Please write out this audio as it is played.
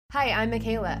Hi, I'm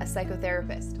Michaela, a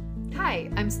psychotherapist. Hi,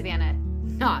 I'm Savannah,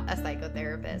 not a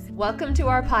psychotherapist. Welcome to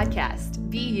our podcast,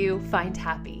 Be You, Find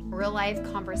Happy. Real life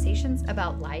conversations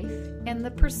about life and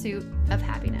the pursuit of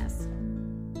happiness.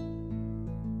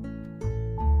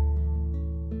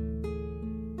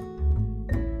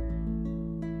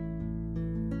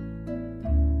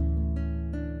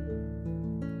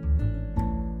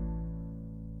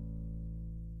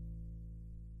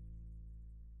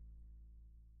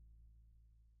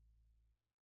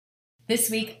 This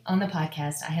week on the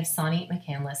podcast, I have Sonny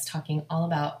McCandless talking all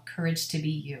about courage to be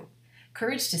you.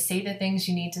 Courage to say the things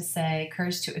you need to say,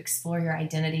 courage to explore your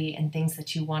identity and things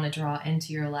that you want to draw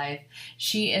into your life.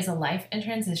 She is a life and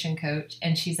transition coach,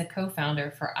 and she's a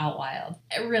co-founder for Outwild.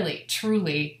 Really,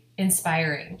 truly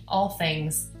inspiring. All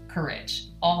things courage.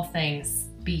 All things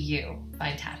be you.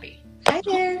 Find happy. Hi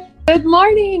there. Good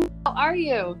morning. How are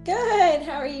you? Good.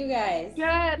 How are you guys?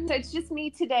 Good. So it's just me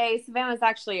today. Savannah's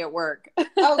actually at work.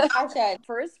 Oh, gotcha.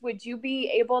 First, would you be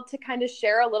able to kind of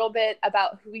share a little bit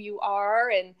about who you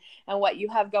are and what you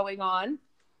have going on?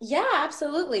 Yeah,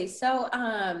 absolutely. So,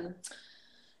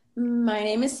 my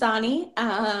name is Sonny.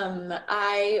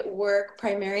 I work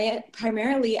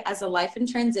primarily as a life and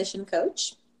transition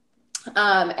coach.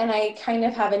 And I kind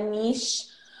of have a niche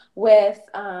with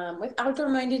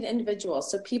outdoor-minded individuals.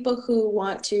 So people who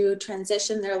want to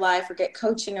transition their life or get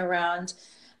coaching around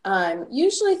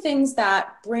usually things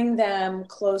that bring them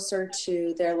closer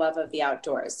to their love of the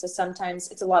outdoors. So sometimes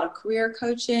it's a lot of career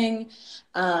coaching,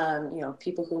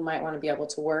 people who might want to be able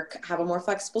to have a more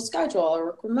flexible schedule or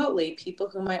work remotely, people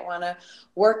who might want to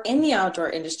work in the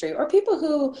outdoor industry, or people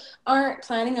who aren't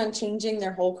planning on changing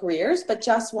their whole careers, but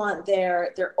just want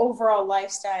their overall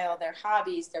lifestyle, their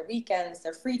hobbies, their weekends,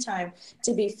 their free time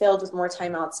to be filled with more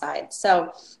time outside.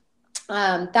 So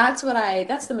that's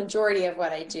the majority of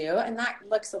what I do. And that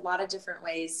looks a lot of different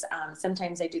ways.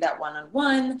 Sometimes I do that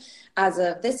one-on-one. As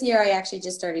of this year, I actually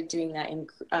just started doing that in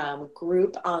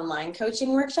group online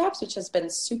coaching workshops, which has been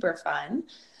super fun.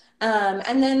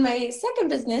 And then my second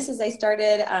business is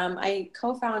I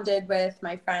co-founded with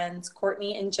my friends,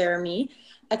 Courtney and Jeremy,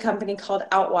 a company called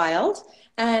Outwild.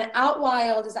 And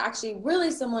Outwild is actually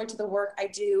really similar to the work I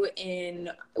do in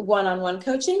one-on-one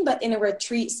coaching, but in a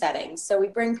retreat setting. So we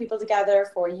bring people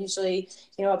together for usually,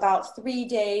 about 3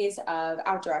 days of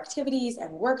outdoor activities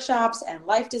and workshops and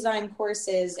life design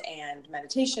courses and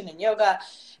meditation and yoga,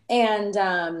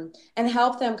 and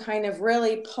help them kind of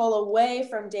really pull away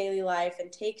from daily life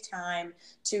and take time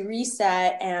to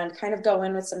reset and kind of go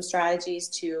in with some strategies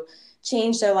to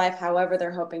change their life however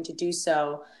they're hoping to do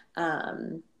so.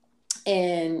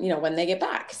 When they get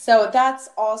back. So that's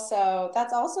also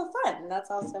fun.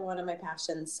 That's also one of my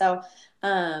passions. So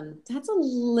that's a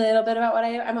little bit about what I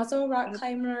am. I'm also a rock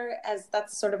climber, as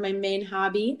that's sort of my main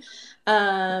hobby.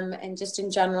 And just in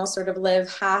general, sort of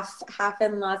live half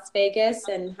in Las Vegas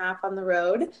and half on the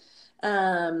road.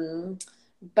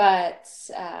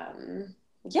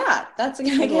 Yeah, that's I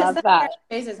guess love that's that.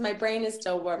 basis. My brain is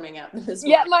still warming up this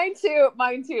Yeah, morning.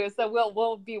 mine too. So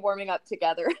we'll be warming up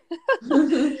together.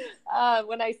 When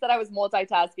I said I was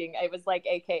multitasking, I was like,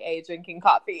 AKA drinking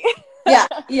coffee. Yeah.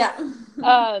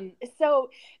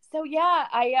 So yeah,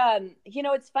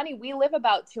 it's funny. We live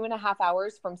about 2.5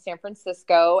 hours from San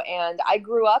Francisco, and I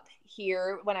grew up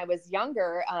here when I was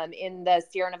younger, in the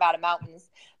Sierra Nevada mountains.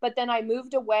 But then I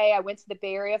moved away. I went to the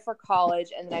Bay Area for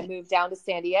college, and then I moved down to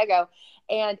San Diego.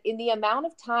 And in the amount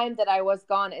of time that I was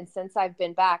gone, and since I've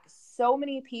been back, so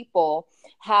many people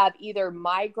have either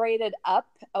migrated up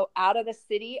out of the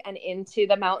city and into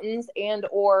the mountains,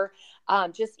 or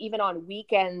just even on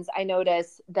weekends, I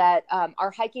notice that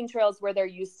our hiking trails, where there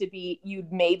used to be,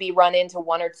 you'd maybe run into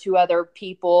one or two other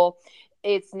people.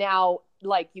 It's now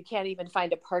like you can't even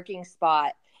find a parking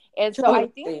spot. And so I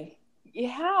think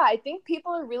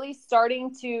people are really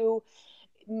starting to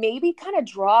maybe kind of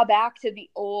draw back to the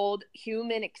old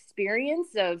human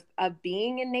experience of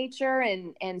being in nature,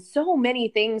 and so many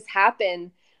things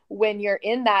happen when you're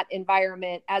in that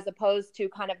environment as opposed to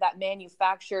kind of that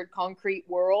manufactured concrete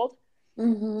world.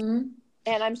 Mm-hmm.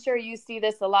 And I'm sure you see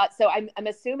this a lot. So I'm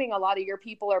assuming a lot of your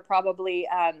people are probably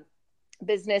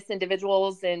business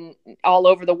individuals and all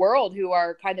over the world who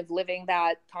are kind of living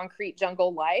that concrete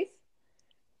jungle life.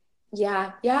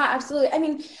 Yeah, absolutely. I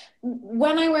mean,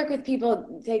 when I work with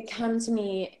people, they come to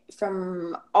me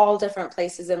from all different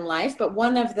places in life, but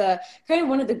one of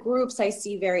the groups I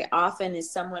see very often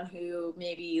is someone who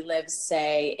maybe lives,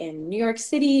 say, in New York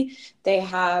City. They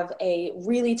have a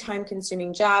really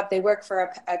time-consuming job. They work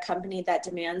for a company that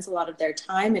demands a lot of their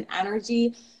time and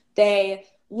energy. They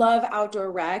love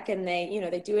outdoor rec and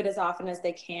they do it as often as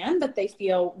they can, but they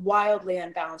feel wildly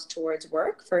unbalanced towards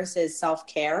work versus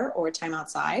self-care or time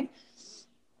outside.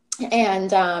 And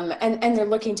they're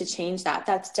looking to change that.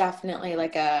 That's definitely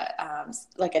like a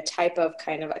type of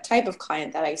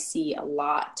client that I see a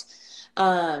lot.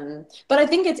 But I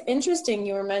think it's interesting.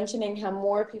 You were mentioning how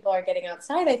more people are getting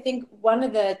outside. I think one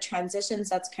of the transitions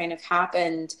that's kind of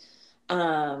happened,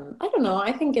 I don't know,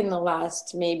 I think in the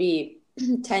last maybe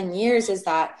 10 years is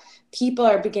that people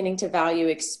are beginning to value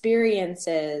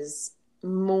experiences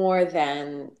more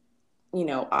than,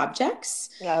 objects.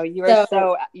 No, you are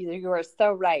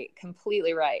so right.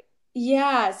 Completely right.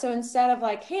 Yeah. So instead of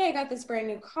like, hey, I got this brand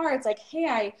new car, it's like,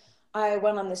 hey, I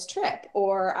went on this trip,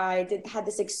 or I had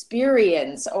this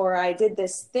experience, or I did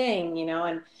this thing,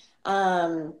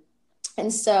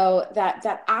 and so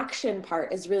that action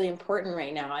part is really important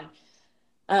right now.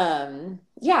 And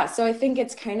yeah, so I think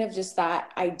it's kind of just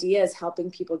that idea is helping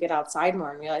people get outside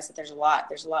more and realize that there's a lot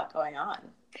going on.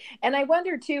 And I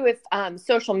wonder too if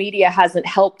social media hasn't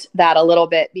helped that a little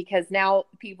bit, because now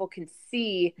people can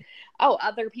see, oh,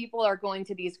 other people are going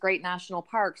to these great national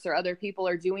parks, or other people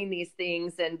are doing these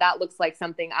things, and that looks like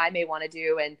something I may want to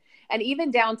do. And even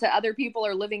down to other people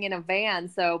are living in a van,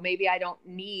 so maybe I don't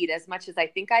need as much as I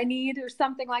think I need, or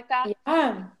something like that.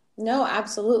 Yeah, no,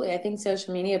 absolutely. I think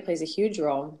social media plays a huge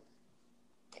role.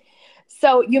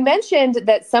 So you mentioned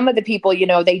that some of the people,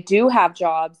 they do have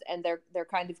jobs, and they're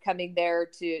kind of coming there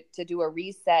to do a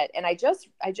reset. And I just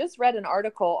read an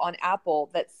article on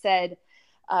Apple that said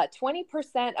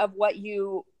 20% of what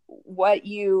you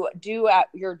do at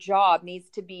your job needs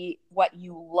to be what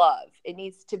you love. It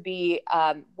needs to be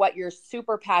what you're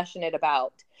super passionate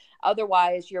about.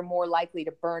 Otherwise, you're more likely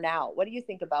to burn out. What do you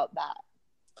think about that?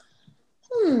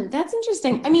 That's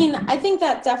interesting. I mean, I think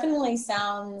that definitely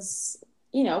sounds,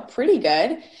 pretty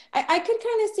good. I could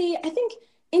kind of see, I think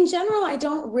in general, I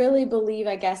don't really believe,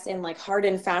 I guess, in like hard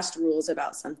and fast rules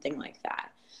about something like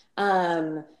that.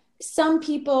 Some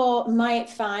people might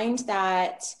find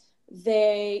that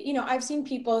I've seen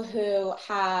people who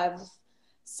have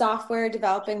software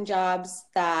development jobs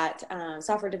that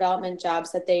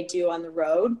they do on the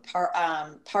road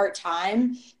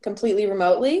part-time, completely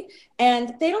remotely,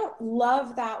 and they don't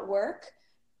love that work.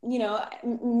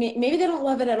 Maybe they don't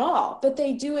love it at all, but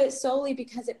they do it solely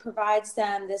because it provides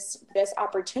them this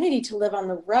opportunity to live on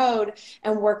the road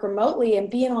and work remotely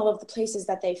and be in all of the places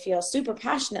that they feel super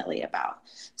passionately about.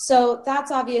 So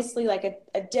that's obviously like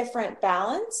a different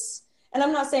balance. And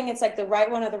I'm not saying it's like the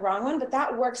right one or the wrong one, but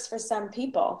that works for some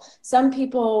people. Some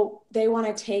people, they want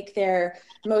to take their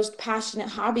most passionate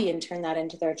hobby and turn that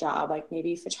into their job, like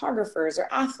maybe photographers or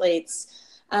athletes.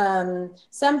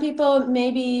 Some people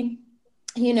maybe,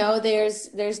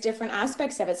 there's different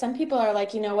aspects of it. Some people are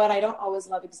like, you know what, I don't always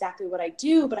love exactly what I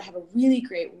do, but I have a really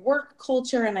great work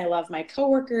culture and I love my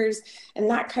coworkers. And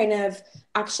that kind of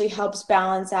actually helps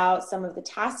balance out some of the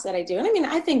tasks that I do. And I mean,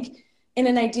 I think in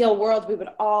an ideal world, we would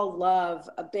all love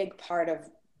a big part of,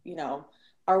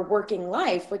 our working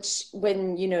life, which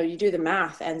when, you do the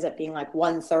math ends up being like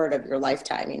 1/3 of your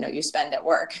lifetime, you spend at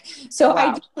work. So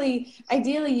wow.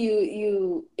 Ideally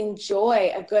you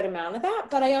enjoy a good amount of that,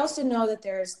 but I also know that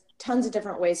there's tons of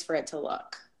different ways for it to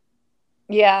look.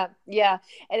 Yeah. Yeah.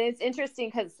 And it's interesting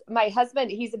because my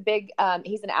husband, he's an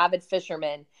avid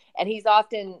fisherman, and he's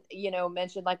often,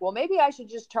 mentioned like, well, maybe I should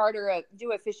just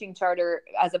do a fishing charter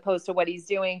as opposed to what he's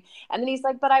doing. And then he's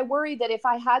like, but I worry that if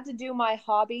I had to do my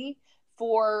hobby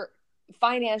for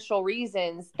financial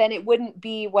reasons, then it wouldn't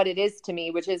be what it is to me,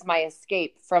 which is my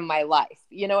escape from my life.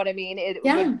 You know what I mean?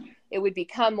 It would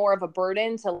become more of a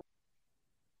burden to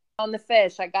on the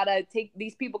fish.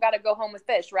 These people got to go home with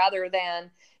fish rather than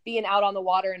being out on the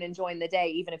water and enjoying the day,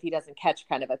 even if he doesn't catch,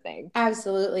 kind of a thing.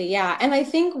 Absolutely. Yeah. And I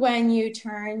think when you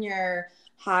turn your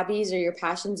hobbies or your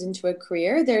passions into a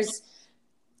career,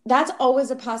 that's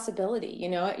always a possibility.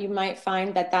 You might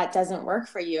find that doesn't work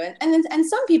for you. And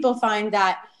some people find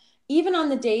that even on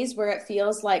the days where it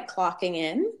feels like clocking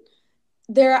in,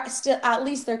 they're still, at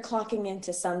least they're clocking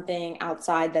into something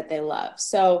outside that they love.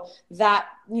 So that,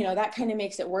 that kind of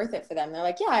makes it worth it for them. They're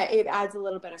like, yeah, it adds a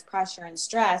little bit of pressure and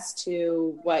stress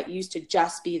to what used to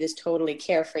just be this totally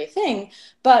carefree thing,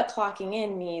 but clocking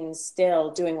in means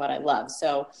still doing what I love.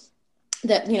 So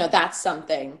that, that's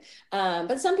something.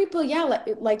 But some people, yeah,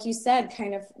 like you said,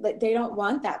 kind of, they don't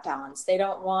want that balance. They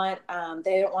don't want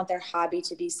their hobby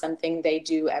to be something they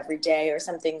do every day or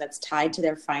something that's tied to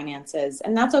their finances.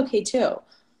 And that's okay too.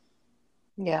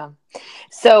 Yeah.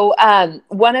 So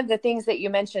one of the things that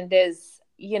you mentioned is,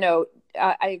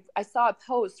 I saw a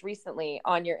post recently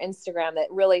on your Instagram that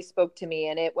really spoke to me.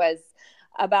 And it was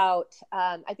about,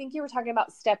 I think you were talking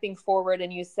about stepping forward,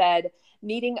 and you said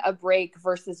needing a break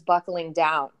versus buckling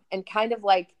down, and kind of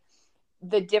like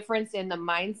the difference in the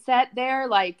mindset there.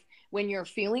 Like when you're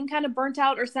feeling kind of burnt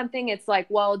out or something, it's like,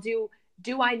 well, do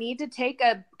I need to take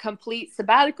a complete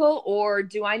sabbatical, or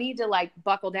do I need to like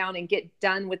buckle down and get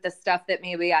done with the stuff that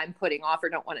maybe I'm putting off or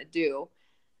don't want to do?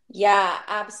 Yeah,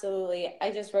 absolutely.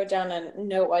 I just wrote down a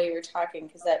note while you were talking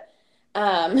because that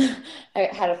I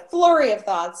had a flurry of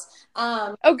thoughts.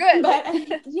 Oh, good. But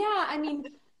yeah, I mean,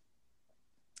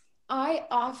 I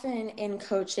often in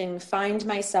coaching find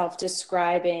myself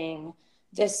describing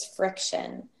this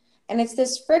friction. And it's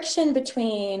this friction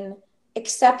between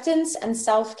acceptance and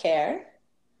self-care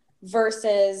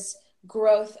versus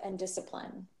growth and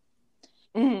discipline.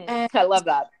 I love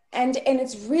that. And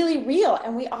it's really real.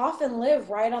 And we often live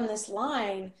right on this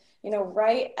line,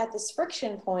 right at this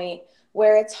friction point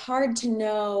where it's hard to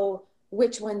know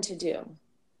which one to do.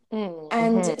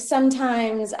 And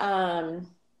sometimes,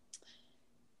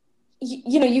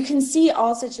 you can see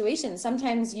all situations.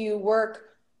 Sometimes you work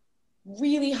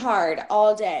really hard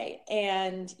all day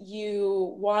and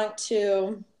you want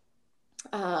to,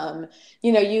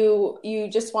 you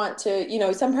just want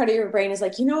to, some part of your brain is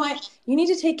like, you know what, you need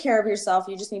to take care of yourself.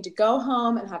 You just need to go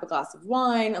home and have a glass of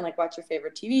wine and like watch your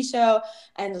favorite TV show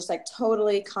and just like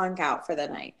totally conk out for the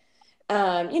night.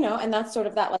 And that's sort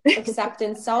of that like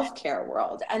acceptance, self-care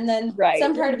world. And then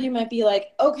some part of you might be like,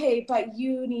 okay, but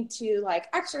you need to like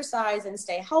exercise and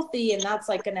stay healthy. And that's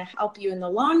like going to help you in the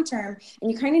long term.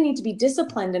 And you kind of need to be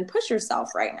disciplined and push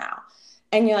yourself right now.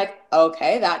 And you're like,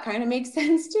 okay, that kind of makes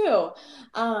sense too.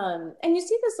 And you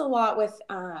see this a lot with,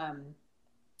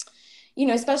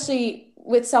 especially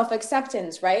with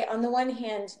self-acceptance, right? On the one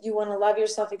hand, you want to love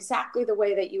yourself exactly the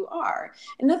way that you are.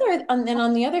 And then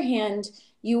on the other hand,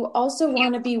 you also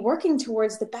want to be working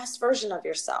towards the best version of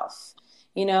yourself.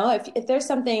 If there's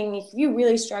something, if you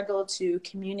really struggle to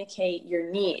communicate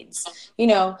your needs,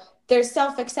 there's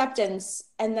self-acceptance.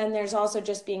 And then there's also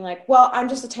just being like, well, I'm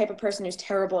just the type of person who's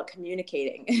terrible at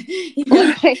communicating.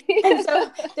 And so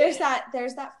there's that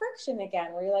friction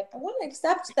again, where you're like, I want to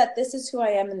accept that this is who I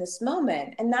am in this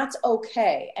moment. And that's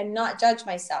okay. And not judge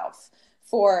myself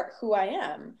for who I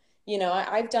am.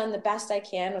 I've done the best I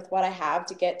can with what I have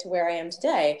to get to where I am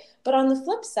today. But on the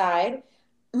flip side,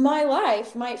 my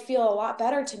life might feel a lot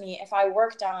better to me if I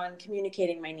worked on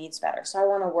communicating my needs better. So I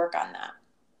want to work on that.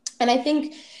 And I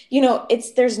think,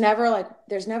 there's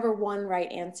never one right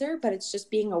answer, but it's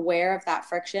just being aware of that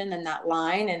friction and that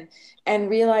line and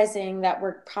realizing that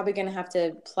we're probably going to have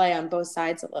to play on both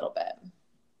sides a little bit.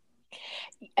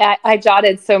 I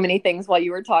jotted so many things while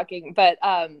you were talking, but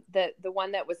the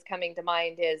one that was coming to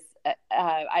mind is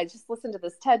I just listened to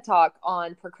this TED Talk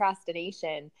on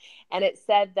procrastination, and it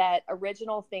said that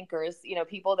original thinkers,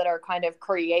 people that are kind of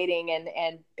creating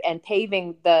and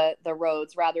paving the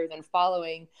roads rather than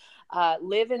following,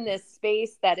 live in this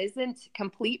space that isn't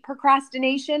complete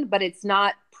procrastination, but it's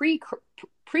not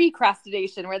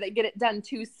precrastination where they get it done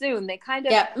too soon. They kind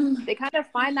of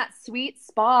find that sweet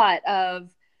spot of,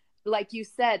 like you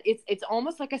said, it's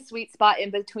almost like a sweet spot in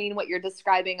between what you're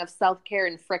describing of self-care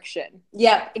and friction.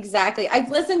 Yeah, exactly. I've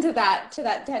listened to that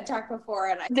TED Talk before.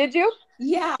 And did you?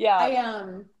 Yeah.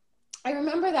 I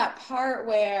remember that part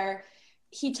where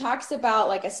he talks about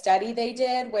like a study they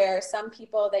did where some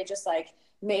people, they just like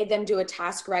made them do a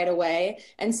task right away.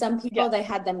 And some people, they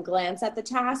had them glance at the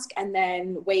task and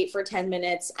then wait for 10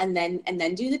 minutes and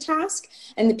then do the task.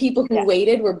 And the people who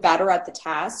waited were better at the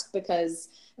task because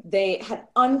they had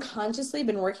unconsciously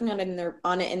been working on it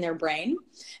in their brain.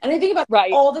 And I think about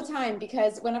it all the time,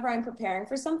 because whenever I'm preparing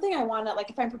for something, I want to, like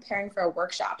if I'm preparing for a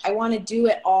workshop, I want to do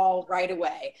it all right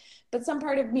away. But some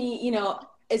part of me,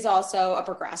 is also a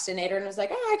procrastinator and was like,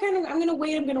 I'm going to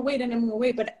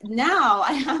wait. But now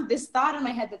I have this thought in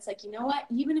my head that's like, you know what,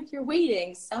 even if you're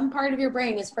waiting, some part of your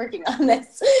brain is working on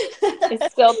this.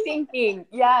 It's still thinking.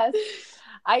 Yes.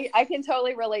 I can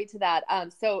totally relate to that.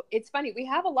 So it's funny. We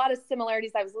have a lot of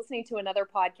similarities. I was listening to another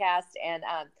podcast, and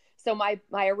so my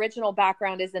original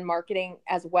background is in marketing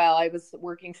as well. I was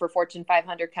working for Fortune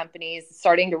 500 companies,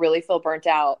 starting to really feel burnt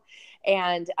out,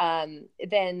 and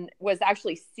then was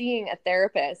actually seeing a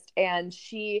therapist, and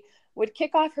she would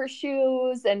kick off her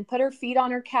shoes and put her feet on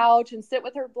her couch and sit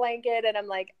with her blanket. And I'm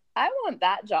like, I want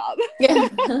that job. Yeah.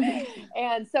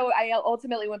 And so I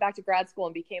ultimately went back to grad school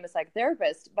and became a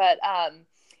psychotherapist. But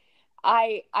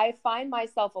I find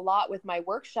myself a lot with my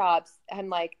workshops. I'm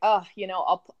like, oh,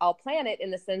 I'll plan it in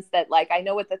the sense that like I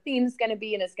know what the theme is going to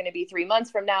be, and it's going to be 3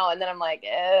 months from now, and then I'm like,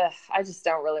 I just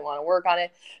don't really want to work on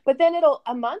it. But then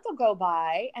a month will go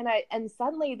by, and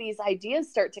suddenly these ideas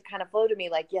start to kind of flow to me,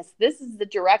 like, yes, this is the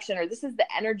direction, or this is the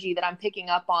energy that I'm picking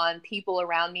up on people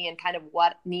around me, and kind of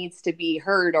what needs to be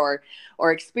heard or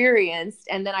experienced,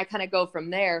 and then I kind of go from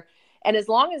there. And as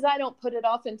long as I don't put it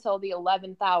off until the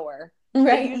 11th hour, right.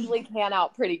 They usually pan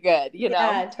out pretty good, you know?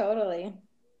 Yeah, totally.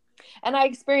 And I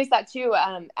experienced that too,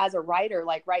 as a writer.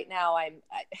 Like right now,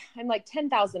 I'm like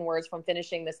 10,000 words from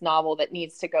finishing this novel that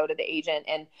needs to go to the agent.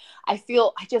 And I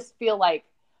just feel like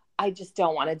I just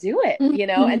don't want to do it, you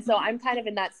know? And so I'm kind of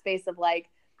in that space of like,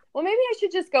 well, maybe I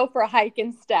should just go for a hike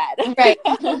instead. Right.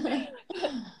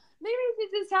 Maybe I should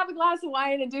just have a glass of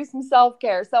wine and do some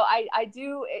self-care. So I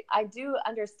do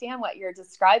understand what you're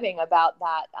describing about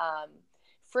that,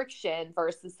 friction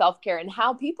versus self-care, and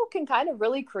how people can kind of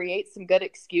really create some good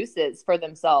excuses for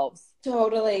themselves.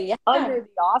 Totally. Yeah. Under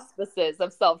the auspices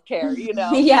of self-care, you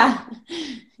know? Yeah.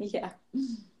 Yeah.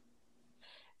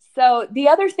 So the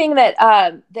other thing that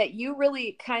that you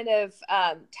really kind of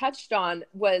touched on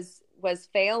was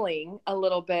failing a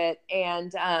little bit.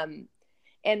 And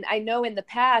I know in the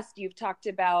past you've talked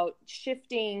about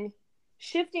shifting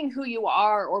who you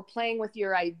are, or playing with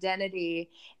your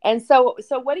identity. And so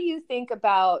what do you think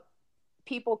about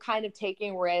people kind of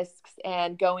taking risks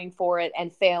and going for it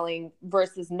and failing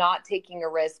versus not taking a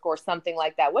risk or something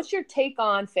like that? What's your take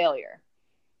on failure?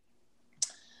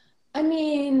 I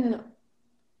mean,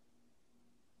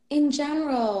 in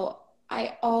general,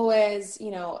 I always,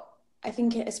 I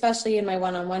think especially in my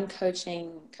one-on-one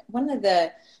coaching, one of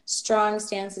the strong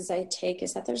stances I take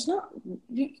is that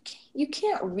you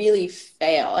can't really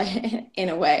fail in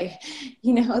a way,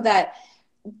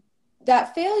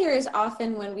 that failure is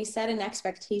often when we set an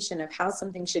expectation of how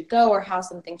something should go, or how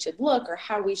something should look, or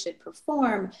how we should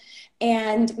perform,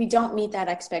 and we don't meet that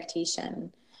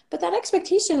expectation. But that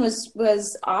expectation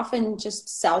was often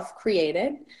just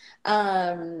self-created,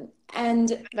 and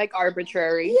like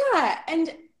arbitrary. Yeah.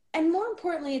 And more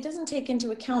importantly, it doesn't take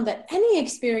into account that any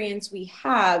experience we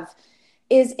have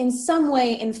is in some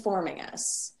way informing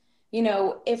us.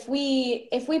 If we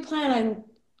plan on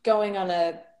going on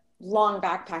a long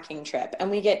backpacking trip and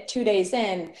we get 2 days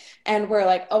in and we're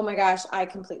like, oh my gosh, I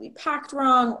completely packed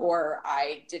wrong, or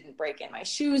I didn't break in my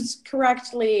shoes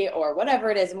correctly, or whatever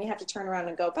it is, and we have to turn around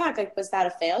and go back, like, was that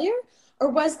a failure, or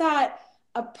was that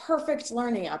a perfect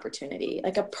learning opportunity,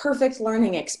 like a perfect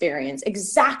learning experience,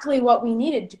 exactly what we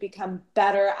needed to become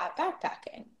better at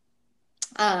backpacking?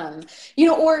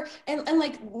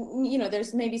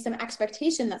 There's maybe some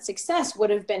expectation that success would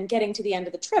have been getting to the end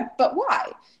of the trip, but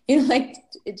why?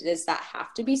 Does that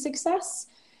have to be success?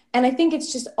 And I think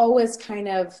it's just always kind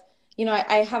of,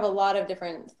 I have a lot of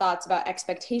different thoughts about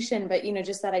expectation, but,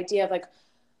 just that idea of like,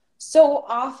 so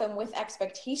often with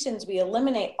expectations, we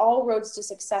eliminate all roads to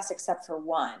success except for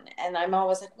one. And I'm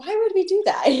always like, why would we do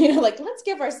that? Let's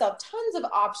give ourselves tons of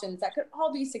options that could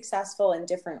all be successful in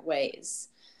different ways.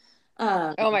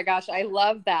 Oh my gosh, I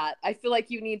love that. I feel like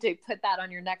you need to put that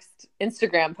on your next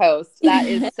Instagram post. That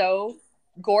is so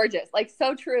gorgeous, like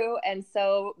so true and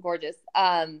so gorgeous.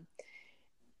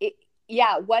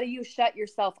 What do you shut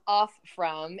yourself off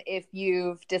from if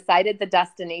you've decided the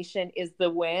destination is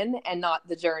the win and not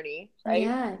the journey,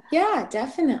 right? Yeah,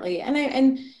 definitely.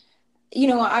 One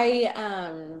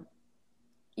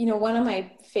of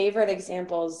my favorite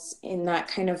examples in that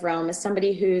kind of realm is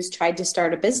somebody who's tried to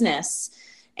start a business.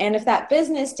 And if that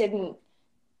business didn't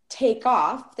take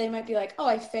off, they might be like, oh,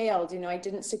 I failed. I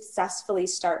didn't successfully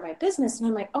start my business. And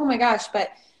I'm like, oh my gosh,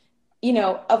 but,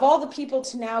 of all the people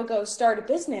to now go start a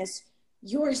business,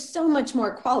 you're so much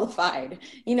more qualified,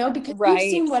 because right.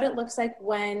 You've seen what it looks like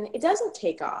when it doesn't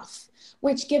take off,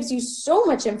 which gives you so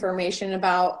much information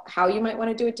about how you might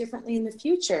want to do it differently in the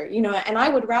future, and I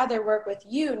would rather work with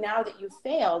you now that you've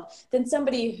failed than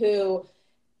somebody who,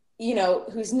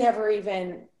 who's never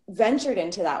even ventured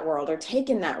into that world or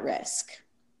taken that risk.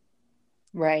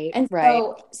 Right. And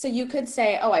right. So you could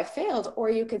say, oh, I failed, or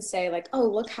you could say like, oh,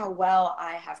 look how well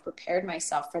I have prepared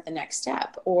myself for the next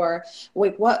step, or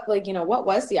what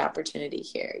was the opportunity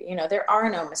here? There are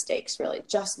no mistakes really,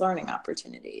 just learning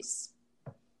opportunities.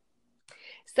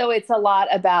 So it's a lot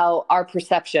about our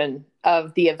perception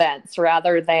of the events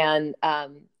rather than,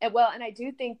 and I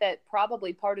do think that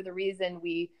probably part of the reason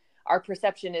our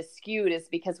perception is skewed is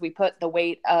because we put the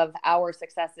weight of our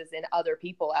successes in other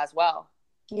people as well.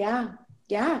 Yeah,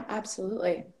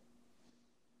 absolutely.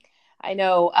 I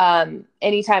know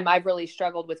anytime I've really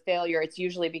struggled with failure, it's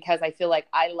usually because I feel like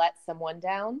I let someone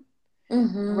down.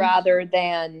 rather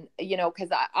than, you know, because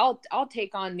I'll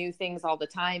take on new things all the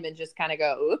time and just kind of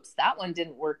go, oops, that one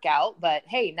didn't work out, but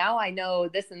hey, now I know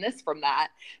this and this from that.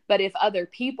 But if other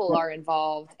people are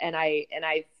involved and I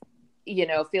you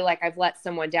know, feel like I've let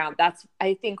someone down, that's,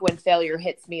 I think, when failure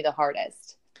hits me the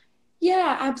hardest.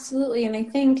 Yeah, absolutely. And I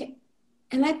think,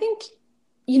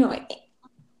 you know,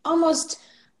 almost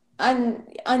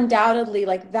undoubtedly,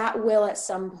 like, that will at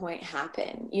some point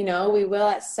happen. You know, we will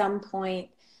at some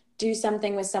point do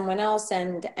something with someone else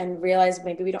and realize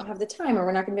maybe we don't have the time, or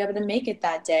we're not going to be able to make it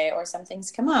that day, or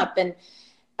something's come up. And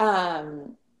I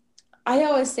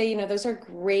always say, you know, those are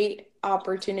great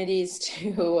opportunities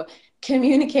to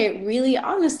communicate really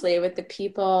honestly with the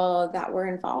people that were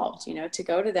involved, you know, to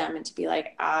go to them and to be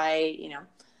like, you know,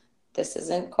 this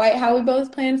isn't quite how we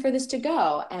both planned for this to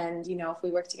go. And, you know, if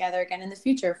we work together again in the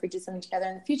future, if we did something together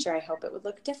in the future, I hope it would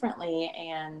look differently.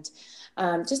 And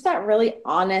just that really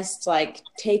honest, like,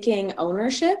 taking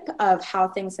ownership of how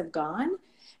things have gone.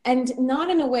 And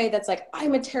not in a way that's like,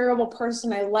 I'm a terrible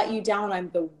person, I let you down, I'm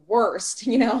the worst,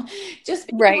 you know, just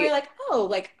right. Like, oh,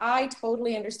 like, I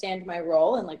totally understand my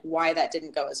role and like why that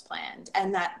didn't go as planned.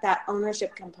 And that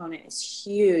ownership component is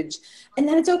huge. And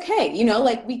then it's okay, you know,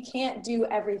 like, we can't do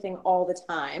everything all the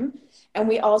time. And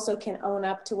we also can own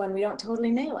up to when we don't totally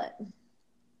nail it.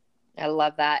 I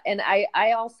love that. And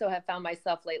I also have found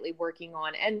myself lately working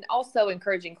on, and also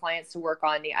encouraging clients to work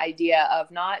on, the idea of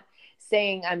not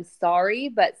saying I'm sorry,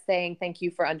 but saying thank you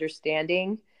for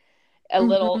understanding. A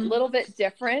little bit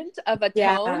different of a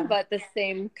tone, but the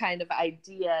same kind of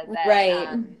idea that,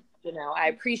 right. You know, I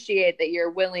appreciate that you're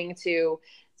willing to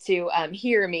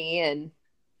hear me and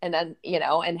then, you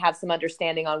know, and have some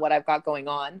understanding on what I've got going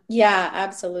on. Yeah,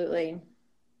 absolutely.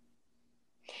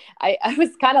 I was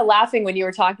kind of laughing when you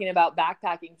were talking about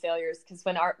backpacking failures, because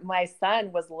when my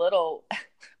son was little,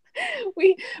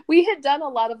 we had done a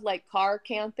lot of like car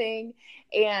camping,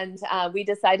 and we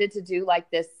decided to do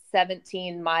like this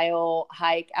 17-mile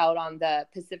hike out on the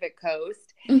Pacific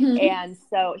coast. And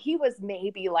so he was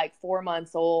maybe like 4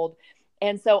 months old.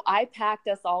 And so I packed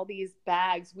us all these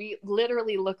bags. We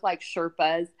literally look like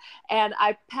Sherpas. And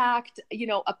I packed, you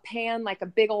know, a pan, like a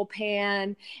big old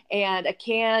pan, and a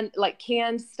can, like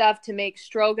canned stuff to make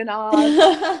stroganoff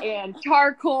and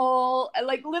charcoal, and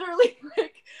like literally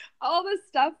like all the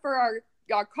stuff for our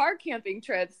car camping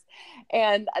trips.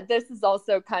 And this is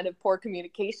also kind of poor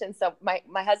communication. So my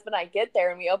husband and I get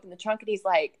there and we open the trunk and he's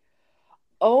like,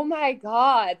 oh my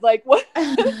God, like what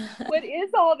is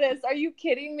all this? Are you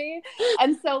kidding me?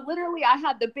 And so literally I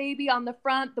had the baby on the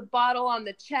front, the bottle on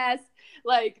the chest,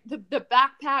 like the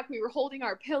backpack, we were holding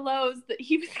our pillows, that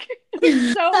he was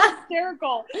so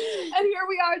hysterical. And here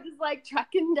we are just like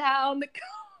trekking down the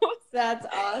coast. That's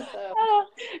awesome.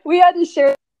 We had to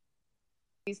share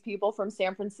these people from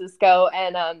San Francisco,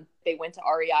 and they went to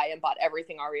REI and bought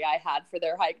everything REI had for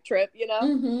their hike trip, you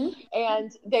know,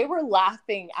 and they were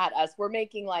laughing at us. We're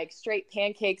making like straight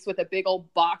pancakes with a big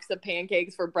old box of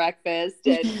pancakes for breakfast.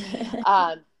 And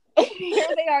here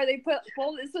they are. They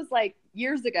pulled, this was like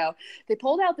years ago. They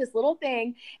pulled out this little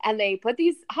thing and they put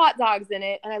these hot dogs in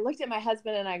it. And I looked at my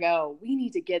husband and I go, we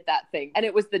need to get that thing. And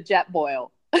it was the Jetboil.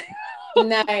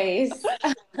 Nice.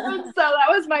 And so that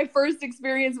was my first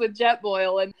experience with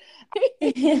Jetboil, and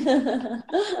but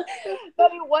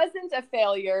it wasn't a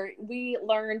failure. We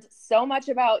learned so much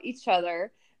about each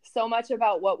other, so much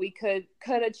about what we could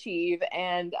achieve,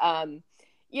 and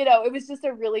you know, it was just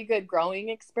a really good growing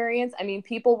experience. I mean,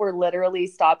 people were literally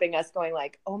stopping us going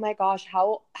like, oh my gosh,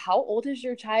 how old is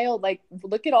your child? Like,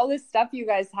 look at all this stuff you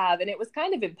guys have. And it was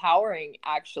kind of empowering,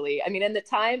 actually. I mean, at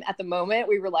the moment,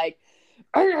 we were like,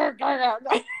 you know, but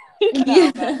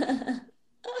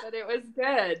it was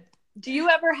good. Do you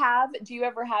ever have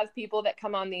people that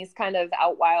come on these kind of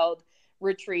out wild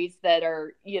retreats that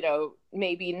are, you know,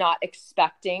 maybe not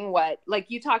expecting what,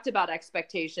 like you talked about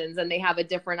expectations, and they have a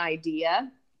different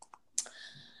idea?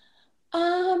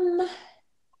 Well,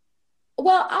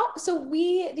 so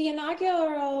the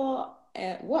inaugural,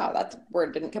 wow, that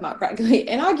word didn't come out correctly.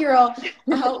 Inaugural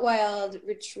Out Wild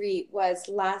retreat was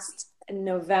last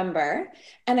November.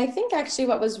 And I think actually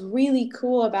what was really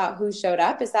cool about who showed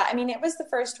up is that, I mean, it was the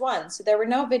first one. So there were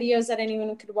no videos that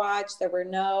anyone could watch. There were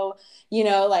no, you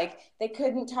know, like they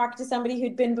couldn't talk to somebody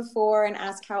who'd been before and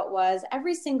ask how it was.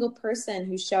 Every single person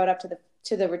who showed up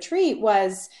to the retreat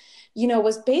was, you know,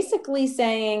 was basically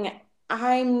saying,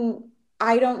 I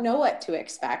don't know what to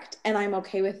expect, and I'm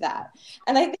okay with that.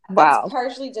 And I think that's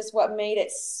partially just what made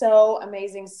it so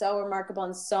amazing, so remarkable,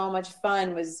 and so much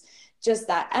fun, was just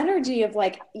that energy of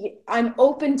like, I'm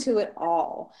open to it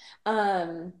all.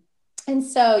 And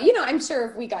so, you know, I'm sure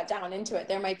if we got down into it,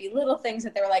 there might be little things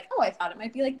that they were like, oh, I thought it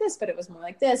might be like this, but it was more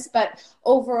like this. But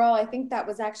overall, I think that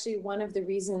was actually one of the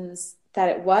reasons that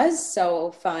it was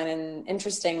so fun and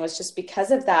interesting, was just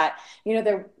because of that. You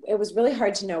know, it was really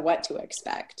hard to know what to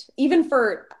expect, even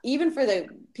for the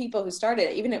people who started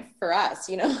it, even for us,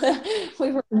 you know,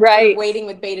 we were waiting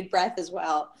with bated breath as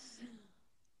well.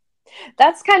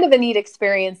 That's kind of a neat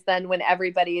experience then, when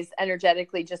everybody's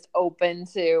energetically just open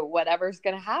to whatever's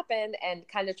going to happen and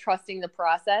kind of trusting the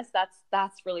process.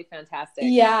 That's really fantastic.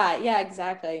 Yeah,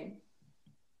 exactly.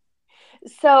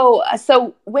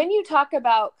 So when you talk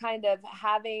about kind of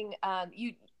having,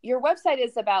 your website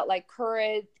is about like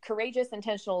courageous,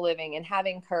 intentional living and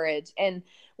having courage. And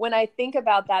when I think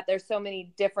about that, there's so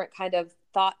many different kind of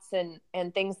thoughts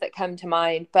and things that come to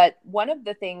mind. But one of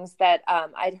the things that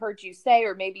I'd heard you say,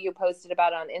 or maybe you posted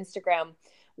about on Instagram,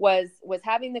 was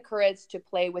having the courage to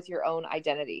play with your own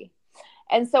identity.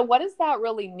 And so what does that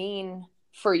really mean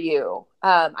for you?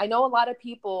 I know a lot of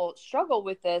people struggle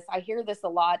with this. I hear this a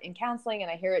lot in counseling,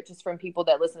 and I hear it just from people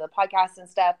that listen to the podcast and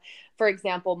stuff. For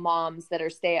example, moms that are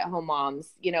stay-at-home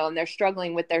moms, you know, and they're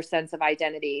struggling with their sense of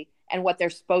identity and what they're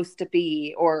supposed to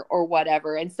be or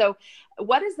whatever. And so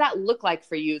what does that look like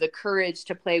for you, the courage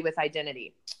to play with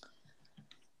identity?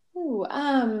 Ooh,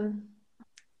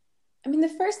 I mean, the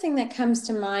first thing that comes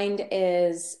to mind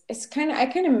is I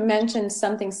kind of mentioned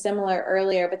something similar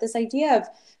earlier, but this idea of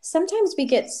sometimes we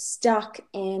get stuck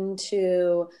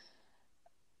into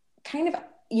kind of,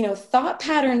 you know, thought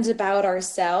patterns about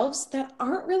ourselves that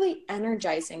aren't really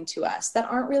energizing to us, that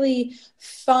aren't really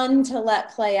fun to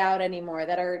let play out anymore,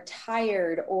 that are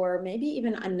tired or maybe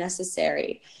even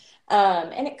unnecessary.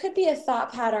 And it could be a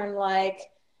thought pattern like,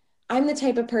 I'm the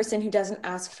type of person who doesn't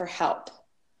ask for help,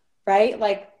 right?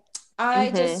 Like,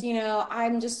 I just, you know,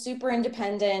 I'm just super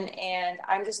independent, and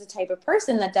I'm just the type of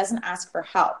person that doesn't ask for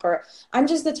help, or I'm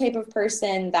just the type of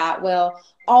person that will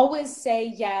always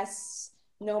say yes,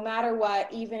 no matter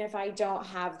what, even if I don't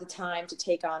have the time to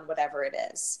take on whatever it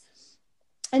is.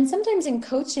 And sometimes in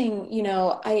coaching, you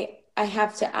know, I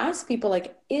have to ask people,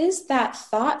 like, is that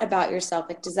thought about yourself?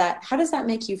 Like, how does that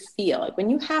make you feel? Like, when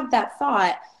you have that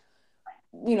thought,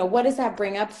 you know, what does that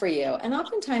bring up for you? And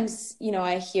oftentimes, you know,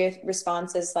 I hear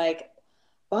responses like,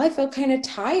 well, I feel kind of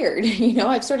tired. You know,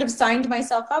 I've sort of signed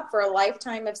myself up for a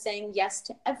lifetime of saying yes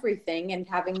to everything and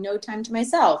having no time to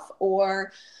myself.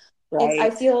 Or I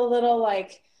feel a little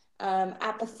like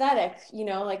apathetic, you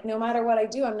know, like no matter what I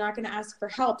do, I'm not going to ask for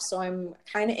help. So I'm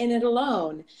kind of in it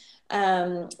alone.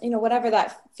 You know, whatever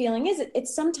that feeling is,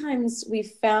 it's sometimes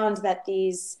we've found that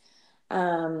these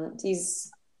kind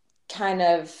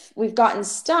of, we've gotten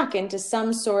stuck into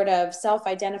some sort of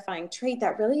self-identifying trait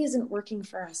that really isn't working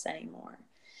for us anymore.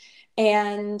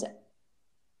 And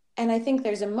I think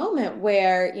there's a moment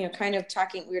where, you know, kind of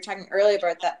we were talking earlier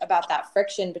about that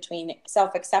friction between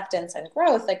self-acceptance and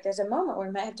growth. Like, there's a moment where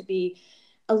we might have to be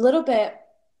a little bit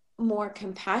more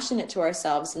compassionate to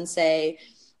ourselves and say,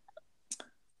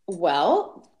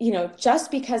 well, you know, just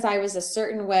because I was a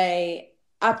certain way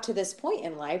up to this point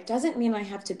in life doesn't mean I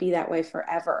have to be that way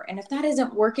forever. And if that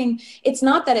isn't working, it's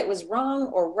not that it was wrong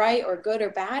or right or good or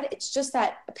bad. It's just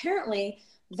that apparently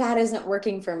that isn't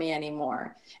working for me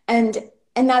anymore. And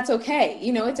that's okay.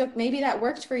 You know, maybe that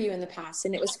worked for you in the past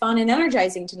and it was fun and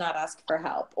energizing to not ask for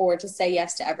help or to say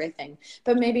yes to everything.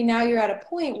 But maybe now you're at a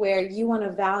point where you want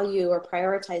to value or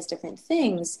prioritize different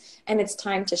things, and it's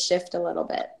time to shift a little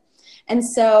bit. And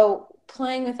so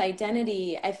playing with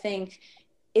identity, I think,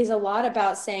 is a lot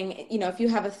about saying, you know, if you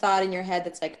have a thought in your head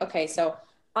that's like, okay, so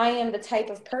I am the type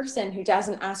of person who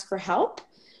doesn't ask for help.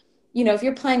 You know, if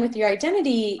you're playing with your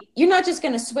identity, you're not just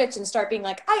going to switch and start being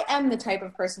like, I am the type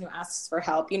of person who asks for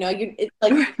help. You know,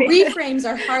 reframes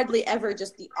are hardly ever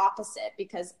just the opposite,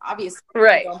 because obviously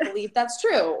you don't believe that's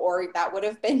true, or that would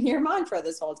have been your mantra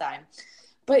this whole time.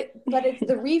 But it's,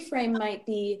 the reframe might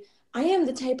be, I am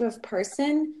the type of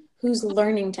person who's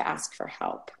learning to ask for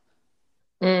help.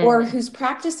 Or who's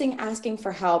practicing asking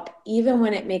for help even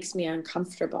when it makes me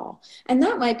uncomfortable. And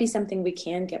that might be something we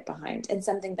can get behind, and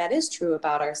something that is true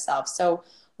about ourselves. So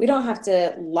we don't have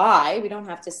to lie. We don't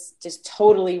have to just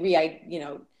totally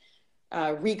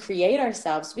recreate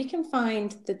ourselves. We can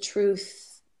find the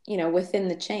truth, you know, within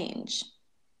the change.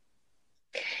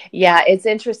 Yeah, it's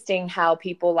interesting how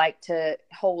people like to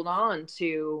hold on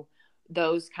to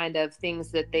those kind of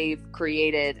things that they've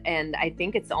created. And I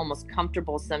think it's almost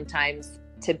comfortable sometimes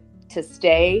to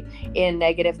stay in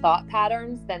negative thought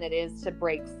patterns than it is to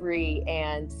break free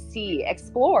and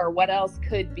explore what else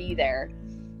could be there.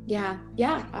 Yeah,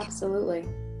 absolutely.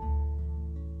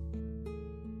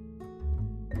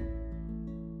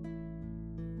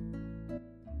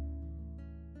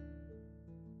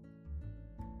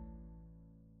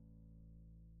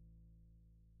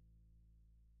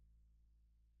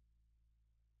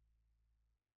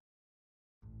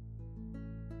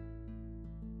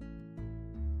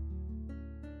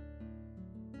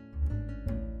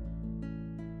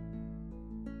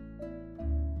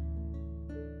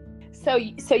 So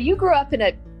you grew up in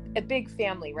a big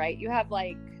family, right? You have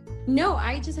like... No,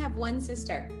 I just have one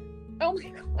sister. Oh my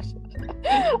gosh.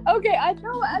 Okay, I think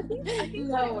No what it was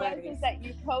worries. is that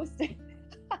you posted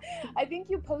I think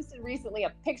you posted recently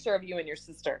a picture of you and your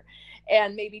sister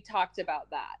and maybe talked about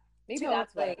that. Maybe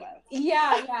that's what it was.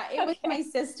 Yeah. It was Okay. my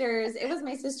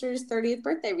sister's 30th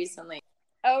birthday recently.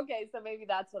 Okay, so maybe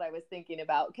that's what I was thinking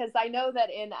about, because I know that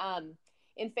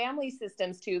in family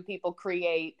systems too, people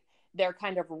create their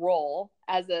kind of role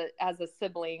as a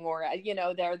sibling, or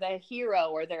they're the hero,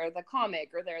 or they're the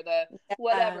comic, or they're the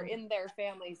whatever in their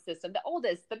family system, the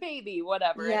oldest, the baby,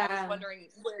 whatever. Yeah. And I was wondering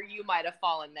where you might have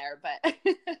fallen there, but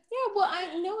Yeah, well,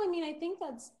 I think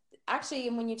that's actually,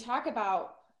 and when you talk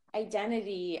about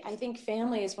identity, I think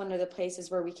family is one of the places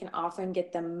where we can often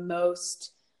get the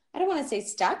most, I don't want to say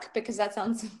stuck, because that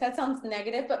sounds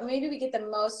negative, but maybe we get the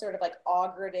most sort of like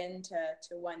augured into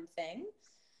one thing,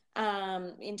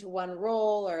 into one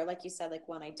role, or like you said, like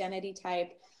one identity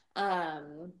type.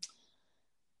 And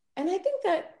I think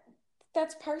that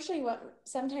that's partially what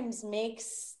sometimes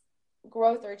makes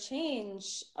growth or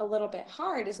change a little bit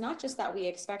hard, is not just that we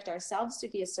expect ourselves to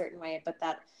be a certain way, but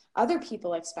that other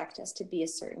people expect us to be a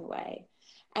certain way.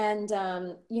 And,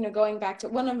 going back to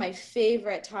one of my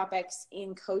favorite topics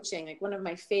in coaching, like one of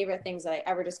my favorite things that I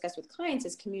ever discuss with clients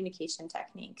is communication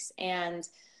techniques. And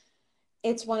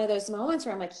it's one of those moments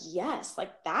where I'm like, yes,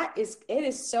 like it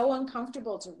is so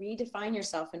uncomfortable to redefine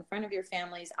yourself in front of your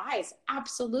family's eyes.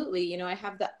 Absolutely. I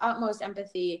have the utmost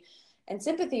empathy and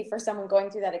sympathy for someone going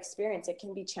through that experience. It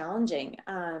can be challenging.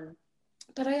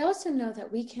 But I also know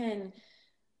that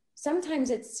sometimes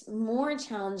it's more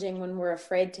challenging when we're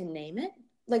afraid to name it.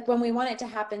 Like when we want it to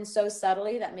happen so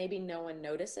subtly that maybe no one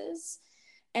notices.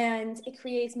 And it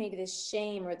creates maybe this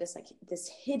shame or this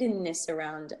hiddenness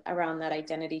around that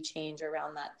identity change,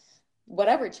 around that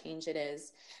whatever change it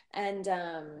is. And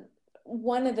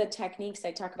one of the techniques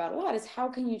I talk about a lot is how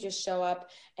can you just show up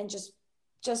and just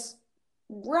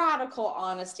radical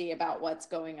honesty about what's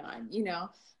going on,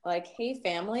 like, hey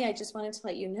family, I just wanted to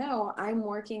let you know I'm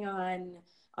working on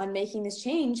making this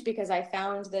change because I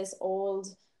found this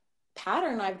old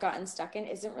pattern I've gotten stuck in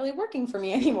isn't really working for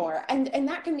me anymore. And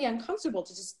that can be uncomfortable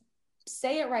to just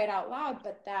say it right out loud,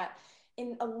 but that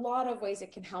in a lot of ways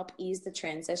it can help ease the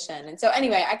transition. And so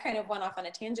anyway, I kind of went off on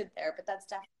a tangent there, but that's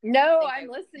definitely no, I'm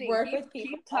listening.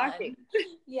 Keep talking.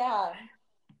 Yeah.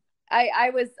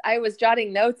 I was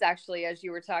jotting notes actually as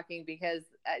you were talking, because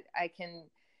I can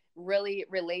really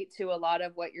relate to a lot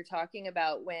of what you're talking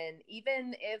about, when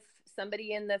even if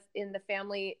somebody in the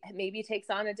family maybe takes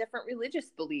on a different religious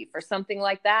belief or something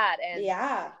like that,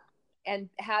 and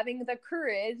having the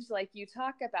courage, like you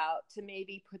talk about, to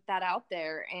maybe put that out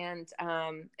there and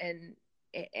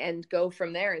go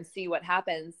from there and see what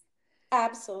happens.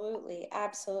 Absolutely.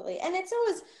 And it's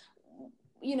always,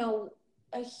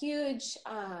 a huge,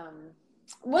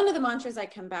 one of the mantras I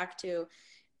come back to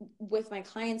with my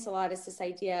clients a lot is this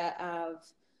idea of,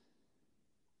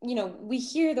 we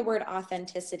hear the word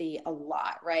authenticity a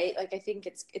lot, right? Like, I think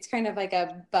it's kind of like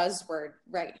a buzzword,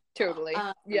 right? Totally.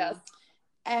 Yes.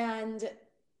 And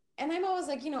I'm always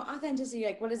like, authenticity,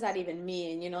 like, what does that even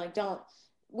mean?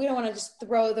 We don't want to just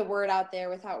throw the word out there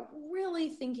without really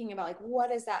thinking about, like,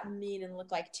 what does that mean and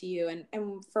look like to you?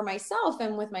 And for myself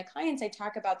and with my clients, I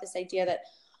talk about this idea that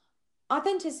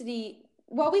authenticity,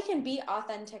 while we can be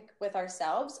authentic with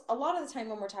ourselves, a lot of the time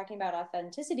when we're talking about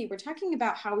authenticity, we're talking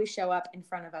about how we show up in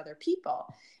front of other people.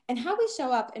 And how we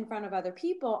show up in front of other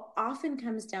people often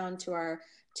comes down to our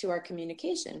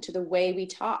communication, to the way we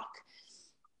talk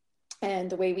and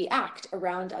the way we act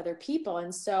around other people.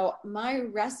 And so my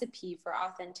recipe for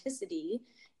authenticity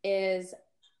is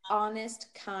honest,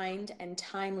 kind, and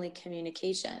timely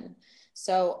communication.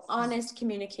 So honest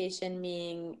communication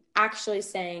meaning actually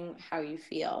saying how you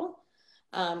feel.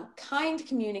 Kind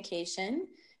communication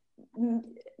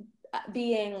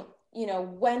being,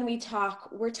 when we talk,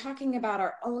 we're talking about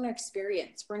our own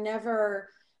experience. We're never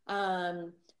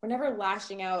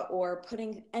lashing out or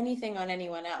putting anything on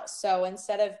anyone else. So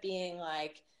instead of being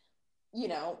like,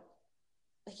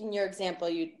 like in your example,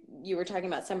 you were talking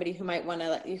about somebody who might want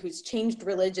to, who's changed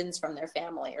religions from their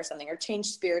family or something, or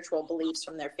changed spiritual beliefs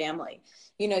from their family,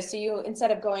 so you,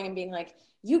 instead of going and being like,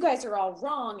 you guys are all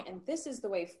wrong and this is the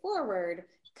way forward,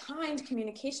 kind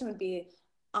communication would be,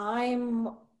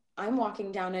 I'm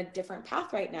walking down a different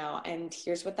path right now, and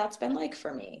here's what that's been like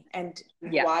for me, and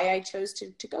why I chose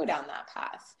to go down that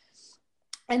path.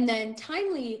 And then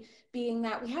timely being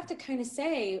that we have to kind of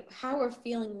say how we're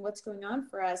feeling, what's going on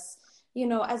for us,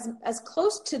 as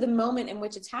close to the moment in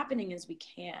which it's happening as we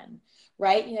can,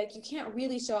 right? Like, you can't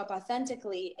really show up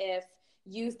authentically if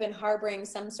you've been harboring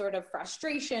some sort of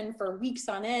frustration for weeks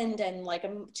on end, and like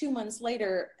 2 months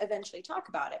later eventually talk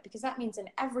about it, because that means in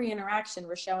every interaction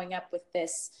we're showing up with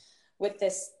this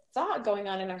thought going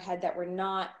on in our head that we're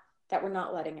not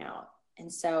letting out.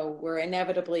 And so we're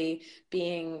inevitably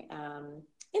being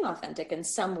inauthentic in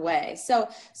some way. So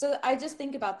I just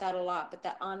think about that a lot, but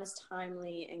that honest,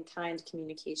 timely, and kind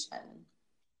communication.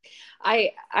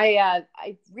 I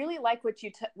really like what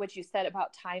you said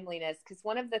about timeliness, because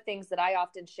one of the things that I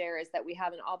often share is that we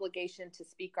have an obligation to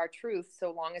speak our truth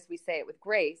so long as we say it with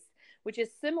grace, which is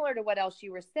similar to what else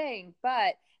you were saying.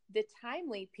 But the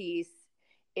timely piece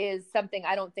is something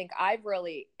I don't think I've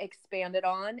really expanded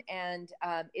on, and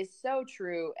is so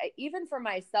true. Even for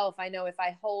myself, I know if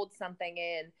I hold something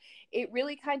in, it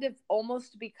really kind of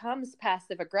almost becomes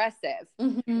passive aggressive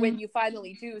when you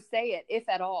finally do say it, if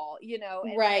at all,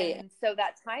 and, right. And so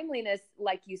that timeliness,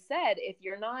 like you said, if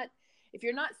you're not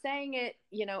saying it,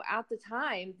 at the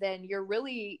time, then you're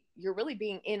really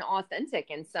being inauthentic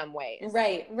in some ways.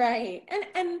 Right.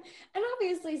 And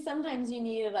obviously sometimes you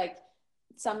need, like,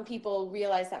 some people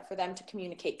realize that for them to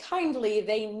communicate kindly,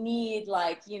 they need,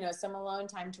 like, some alone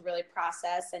time to really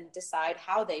process and decide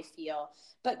how they feel.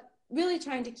 But really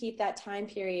trying to keep that time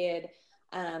period,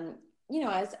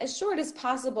 as short as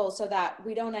possible, so that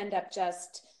we don't end up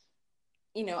just,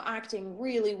 acting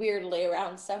really weirdly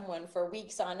around someone for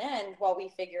weeks on end while we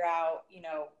figure out,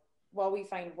 while we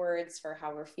find words for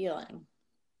how we're feeling.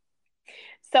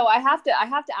 So I have to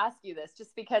ask you this,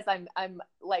 just because I'm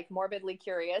like morbidly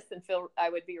curious and feel I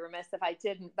would be remiss if I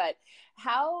didn't. But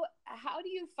how do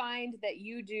you find that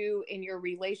you do in your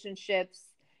relationships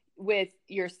with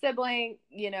your sibling,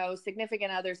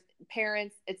 significant others,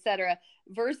 parents, etc.,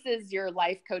 versus your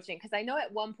life coaching? Because I know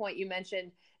at one point you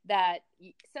mentioned that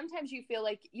sometimes you feel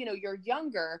like, you're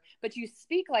younger, but you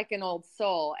speak like an old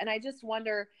soul. And I just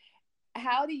wonder,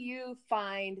 how do you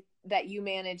find that you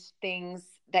manage things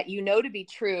that to be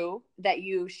true, that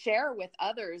you share with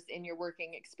others in your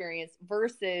working experience,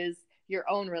 versus your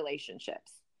own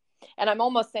relationships? And I'm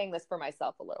almost saying this for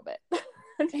myself a little bit.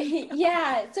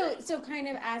 Yeah. So kind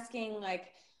of asking, like,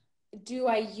 do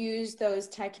I use those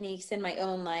techniques in my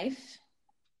own life?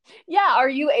 Yeah. Are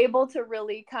you able to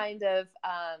really kind of,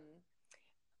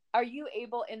 are you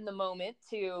able in the moment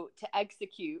to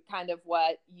execute kind of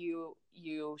what you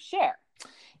share?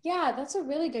 Yeah, that's a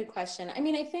really good question. I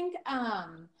mean, I think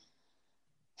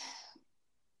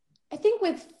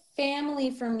with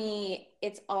family, for me,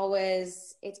 it's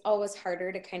always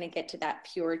harder to kind of get to that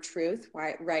pure truth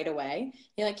right away.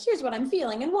 You're like, here's what I'm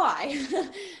feeling and why,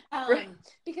 Right.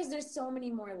 Because there's so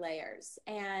many more layers,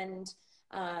 and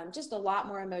just a lot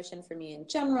more emotion for me in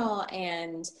general.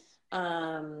 And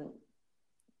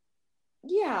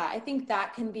yeah, I think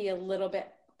that can be a little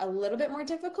bit more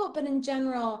difficult, but in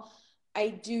general, I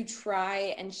do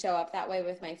try and show up that way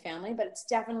with my family, but it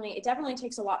definitely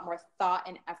takes a lot more thought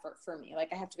and effort for me.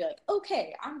 Like, I have to be like,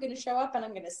 okay, I'm going to show up and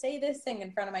I'm going to say this thing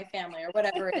in front of my family or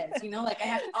whatever it is, like I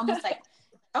have to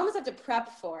almost have to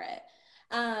prep for it.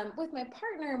 With my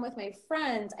partner and with my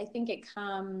friends, I think it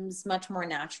comes much more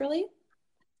naturally.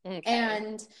 Okay.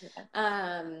 And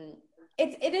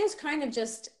it is kind of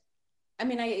just, I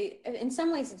mean, in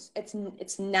some ways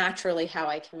it's naturally how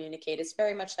I communicate. It's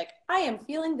very much like, I am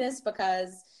feeling this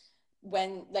because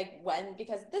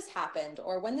because this happened,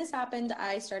 or when this happened,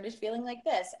 I started feeling like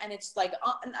this. And it's like,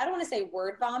 I don't want to say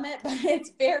word vomit, but it's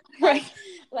very right.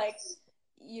 like,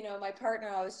 my partner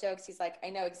always jokes. He's like, I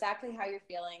know exactly how you're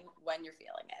feeling when you're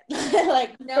feeling it.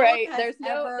 Like, no right. one has there's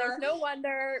no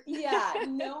wonder. Yeah.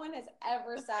 No one has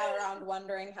ever sat around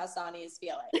wondering how Sonny is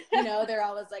feeling. They're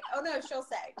always like, oh no, she'll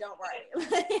say, don't worry.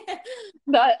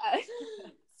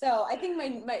 So I think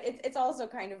it's also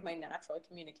kind of my natural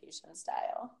communication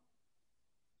style.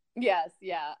 Yes.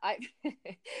 Yeah.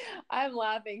 I'm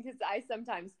laughing because I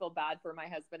sometimes feel bad for my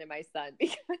husband and my son,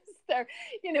 because they're,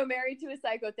 married to a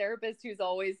psychotherapist who's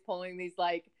always pulling these,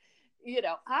 like,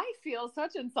 I feel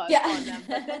such and such on them.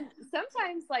 But then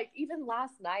sometimes, like, even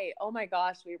last night, oh my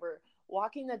gosh, we were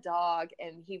walking the dog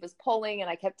and he was pulling, and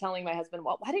I kept telling my husband,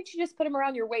 well, why didn't you just put him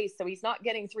around your waist so he's not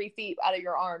getting 3 feet out of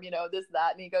your arm, this,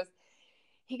 that. And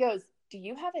he goes, do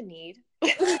you have a need?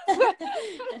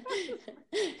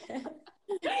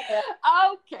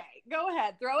 Okay, go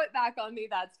ahead, throw it back on me,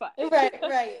 that's fine.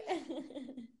 Right.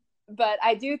 But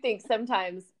I do think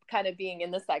sometimes, kind of being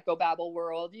in the psychobabble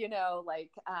world,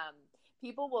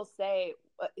 people will say,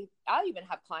 I'll even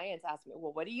have clients ask me,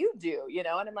 well, what do you do? And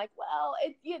I'm like, well,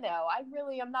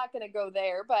 I'm not going to go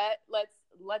there, but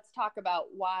let's talk about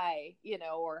why,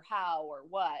 or how or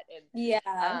what. And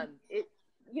yeah,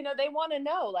 they want to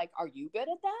know, like, are you good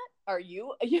at that? Are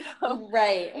you,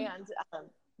 right. And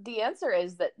The answer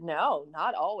is that no,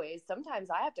 not always. Sometimes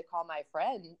I have to call my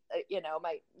friend, I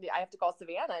have to call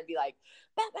Savannah and be like,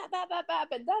 bap, bap, bap, bap,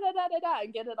 bap, and da, da, da, da, da,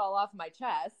 and get it all off my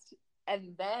chest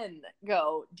and then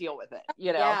go deal with it,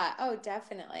 Yeah. Oh,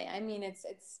 definitely. I mean, it's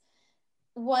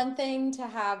one thing to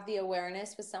have the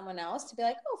awareness with someone else to be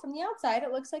like, oh, from the outside,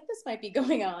 it looks like this might be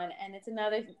going on. And it's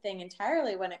another thing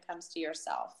entirely when it comes to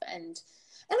yourself. And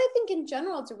I think in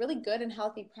general, it's a really good and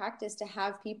healthy practice to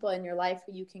have people in your life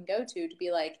who you can go to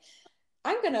be like,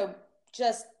 I'm going to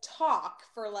just talk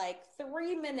for like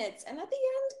 3 minutes. And at the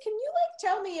end, can you like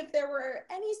tell me if there were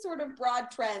any sort of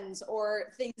broad trends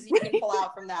or things you can pull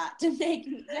out from that to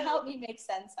help me make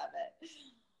sense of it?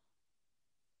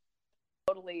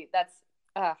 Totally. That's,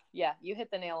 yeah, you hit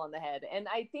the nail on the head. And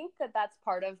I think that that's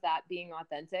part of that being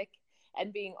authentic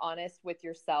and being honest with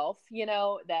yourself,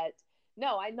 that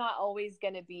no, I'm not always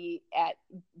going to be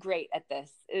great at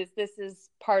this. This is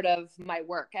part of my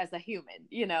work as a human,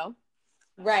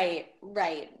 Right.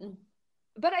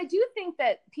 But I do think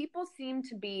that people seem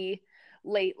to be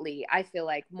lately, I feel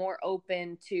like, more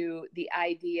open to the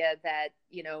idea that,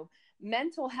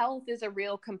 mental health is a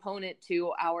real component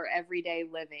to our everyday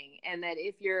living. And that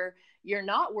if you're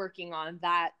not working on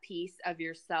that piece of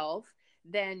yourself,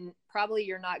 then probably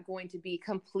you're not going to be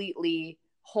completely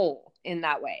whole in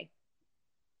that way.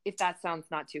 If that sounds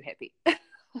not too hippie. Yeah.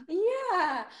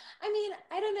 I mean,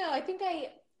 I don't know. I think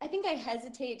I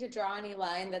hesitate to draw any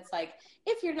line that's like,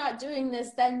 if you're not doing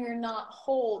this, then you're not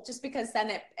whole, just because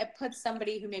then it puts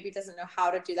somebody who maybe doesn't know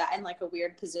how to do that in like a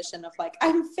weird position of like,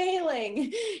 I'm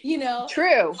failing,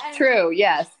 True.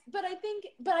 Yes. But I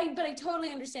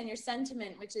totally understand your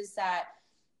sentiment, which is that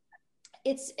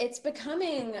it's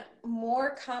becoming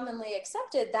more commonly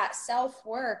accepted that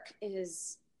self-work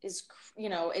is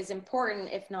important,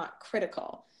 if not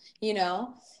critical,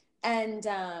 and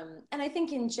I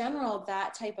think in general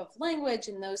that type of language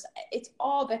and it's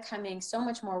all becoming so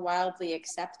much more wildly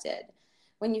accepted.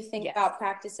 When you think about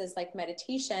practices like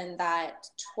meditation that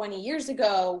 20 years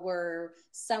ago were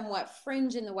somewhat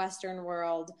fringe in the Western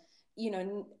world,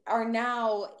 are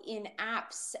now in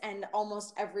apps, and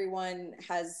almost everyone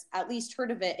has at least heard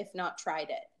of it, if not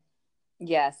tried it.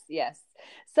 Yes.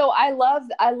 So I love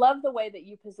the way that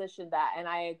you positioned that. And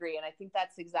I agree. And I think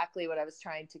that's exactly what I was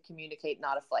trying to communicate,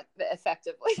 not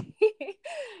effectively,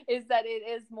 is that it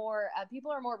is more,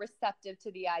 people are more receptive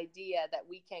to the idea that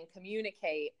we can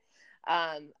communicate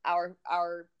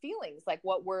our feelings, like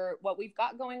what we've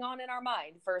got going on in our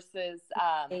mind versus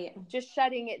just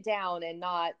shutting it down and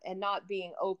not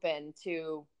being open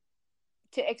to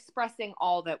expressing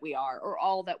all that we are or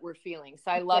all that we're feeling. So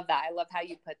I love that. I love how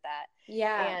you put that.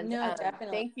 Yeah, and no,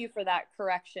 definitely. Thank you for that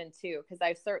correction too, because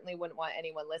I certainly wouldn't want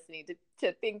anyone listening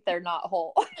to think they're not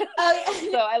whole. So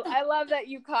I love that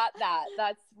you caught that.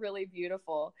 That's really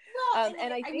beautiful. Well,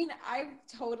 and I mean, I've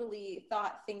totally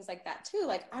thought things like that too.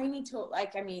 Like I need to,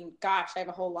 gosh, I have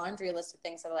a whole laundry list of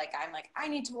things that I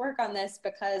need to work on this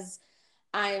because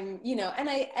I'm,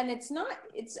 I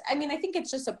think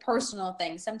it's just a personal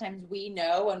thing. Sometimes we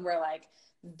know when we're like,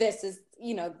 this is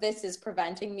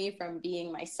preventing me from being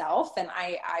myself and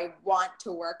I want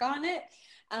to work on it.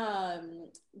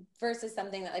 Versus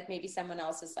something that like maybe someone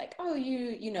else is like, oh,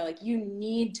 you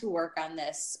need to work on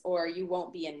this or you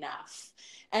won't be enough.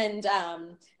 And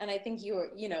I think your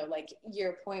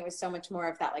point was so much more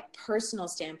of that like personal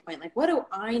standpoint, like what do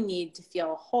I need to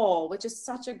feel whole, which is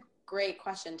such a great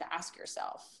question to ask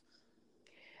yourself.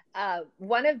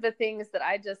 One of the things that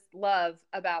I just love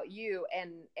about you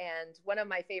and one of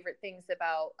my favorite things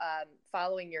about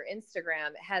following your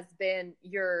Instagram has been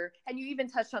and you even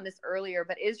touched on this earlier,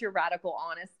 but is your radical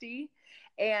honesty,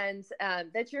 and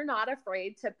that you're not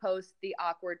afraid to post the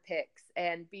awkward pics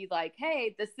and be like,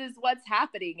 hey, this is what's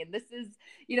happening. And this is,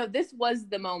 this was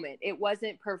the moment. It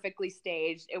wasn't perfectly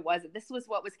staged. This was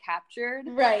what was captured.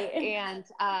 Right. And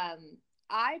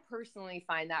I personally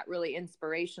find that really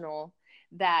inspirational,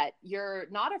 that you're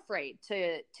not afraid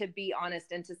to be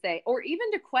honest and to say, or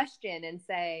even to question and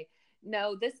say,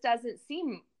 no, this doesn't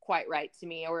seem quite right to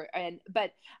me,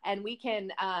 and we can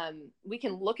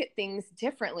look at things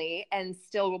differently and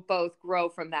still both grow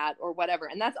from that or whatever.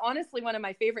 And that's honestly one of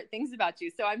my favorite things about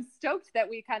you. So I'm stoked that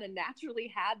we kind of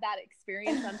naturally had that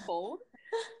experience unfold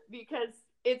because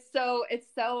it's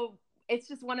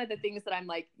just one of the things that I'm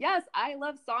like, yes, I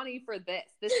love Sonny for this.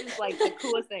 This is like the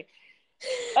coolest thing.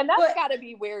 And that's got to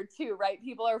be weird too, right?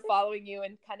 People are following you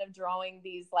and kind of drawing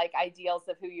these like ideals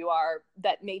of who you are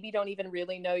that maybe don't even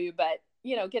really know you, but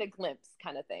get a glimpse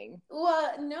kind of thing.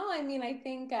 Well, no, I mean, I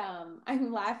think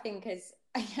I'm laughing because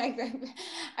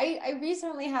I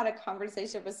recently had a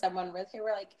conversation with someone where they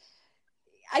were like,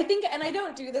 I think, and I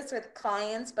don't do this with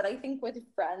clients, but I think with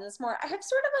friends more, I have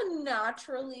sort of a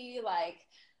naturally like,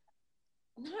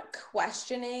 not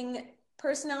questioning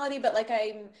personality, but like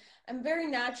I'm very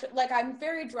natural, like I'm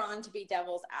very drawn to be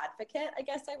devil's advocate, I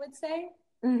guess I would say.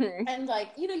 Mm-hmm. And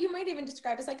like, you know, you might even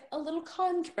describe as like a little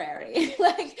contrary,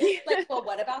 like, well,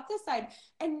 what about this side?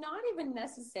 And not even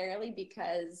necessarily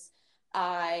because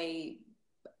I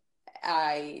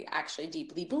actually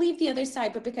deeply believe the other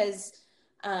side, but because,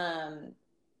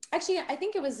 actually, I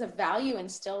think it was a value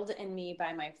instilled in me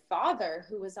by my father,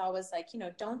 who was always like, you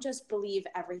know, don't just believe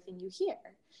everything you hear.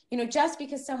 You know, just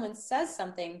because someone says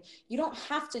something, you don't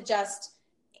have to just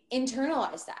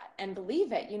internalize that and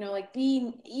believe it. You know, like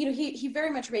being, you know, he very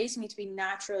much raised me to be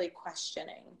naturally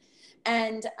questioning.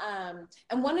 And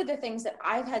one of the things that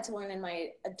I've had to learn in my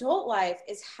adult life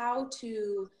is how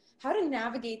to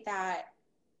navigate that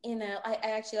in a, I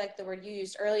actually like the word you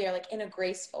used earlier, like in a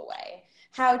graceful way,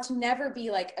 how to never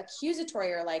be like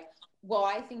accusatory or like, well,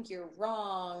 I think you're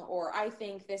wrong, or I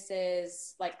think this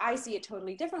is like, I see it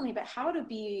totally differently, but how to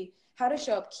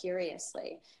show up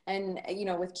curiously and, you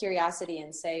know, with curiosity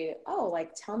and say, oh,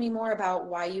 like, tell me more about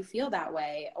why you feel that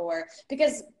way. Or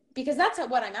because that's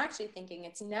what I'm actually thinking.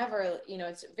 It's never, you know,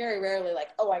 it's very rarely like,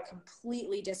 oh, I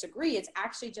completely disagree. It's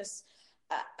actually just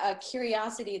a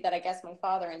curiosity that I guess my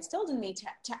father instilled in me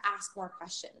to ask more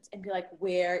questions and be like,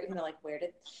 where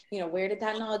did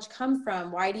that knowledge come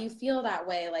from? Why do you feel that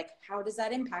way? Like, how does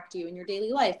that impact you in your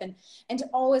daily life? And to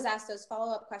always ask those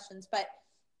follow-up questions, but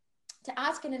to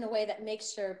ask it in a way that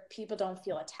makes sure people don't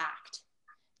feel attacked,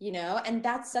 you know? And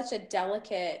that's such a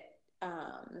delicate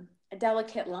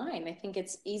line. I think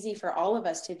it's easy for all of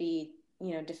us to be,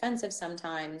 you know, defensive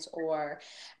sometimes, or,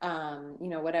 you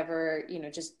know, whatever, you know,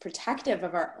 just protective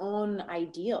of our own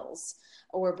ideals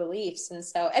or beliefs. And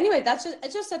so anyway,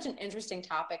 it's just such an interesting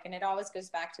topic. And it always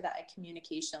goes back to that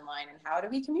communication line, and how do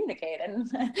we communicate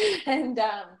and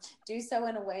do so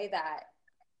in a way that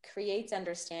creates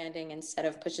understanding instead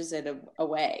of pushes it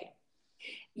away.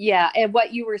 Yeah. And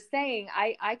what you were saying,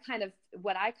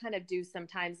 what I kind of do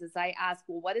sometimes is I ask,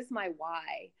 well, what is my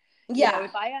why? Yeah. You know,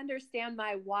 if I understand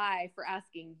my why for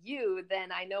asking you, then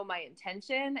I know my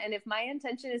intention. And if my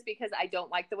intention is because I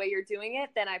don't like the way you're doing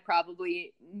it, then I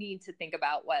probably need to think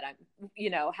about what I'm, you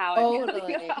know, how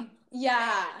totally. I'm going.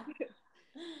 Yeah.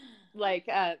 Like,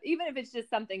 even if it's just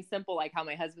something simple, like how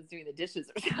my husband's doing the dishes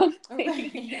or something,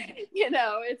 right. you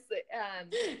know, it's,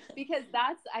 because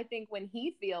that's, I think, when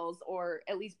he feels, or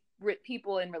at least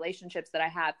people in relationships that I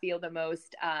have feel the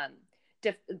most,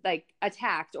 like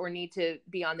attacked or need to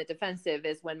be on the defensive,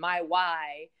 is when my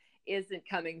why isn't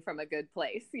coming from a good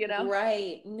place, you know?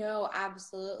 Right. No,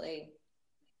 absolutely.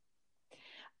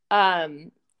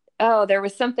 Oh, there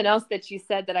was something else that you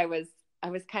said that I was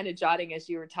kind of jotting as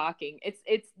you were talking.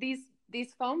 It's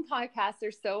these phone podcasts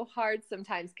are so hard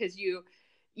sometimes, because you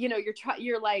know,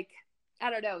 you're like, I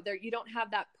don't know, you don't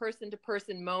have that person to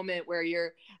person moment where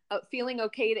you're feeling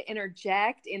okay to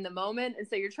interject in the moment. And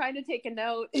so you're trying to take a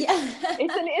note.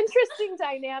 It's an interesting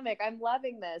dynamic. I'm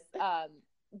loving this.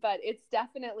 But it's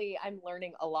definitely, I'm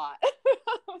learning a lot.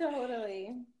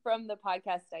 Totally. From the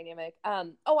podcast dynamic. I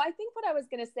think what I was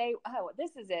going to say,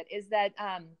 this is it, is that,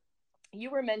 you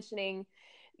were mentioning,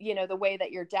 you know, the way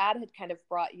that your dad had kind of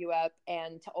brought you up,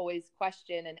 and to always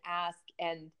question and ask,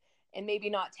 and maybe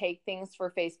not take things for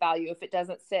face value if it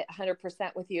doesn't sit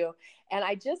 100% with you. And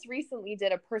I just recently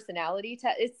did a personality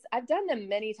test. I've done them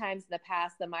many times in the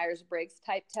past, the Myers-Briggs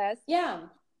type test. Yeah.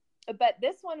 But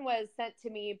this one was sent to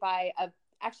me by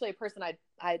actually a person a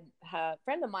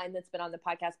friend of mine that's been on the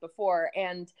podcast before,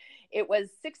 and it was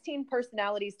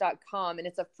 16personalities.com, and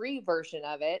it's a free version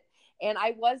of it. And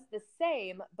I was the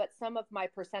same, but some of my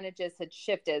percentages had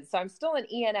shifted. So I'm still an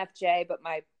ENFJ, but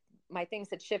my things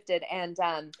had shifted. And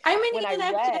I'm an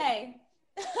ENFJ.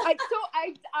 I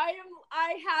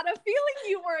had a feeling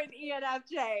you were an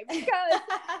ENFJ because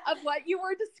of what you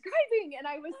were describing. And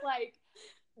I was like,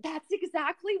 that's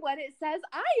exactly what it says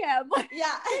I am.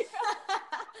 Yeah.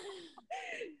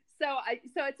 So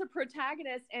it's a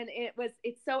protagonist, and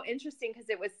it's so interesting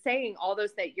because it was saying all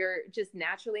those, that you're just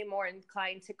naturally more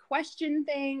inclined to question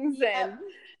things. Yeah. And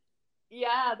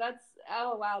yeah,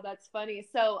 oh wow, that's funny.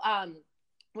 So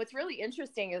what's really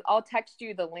interesting is, I'll text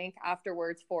you the link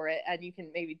afterwards for it, and you can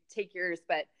maybe take yours,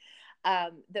 but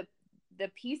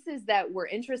the pieces that were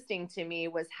interesting to me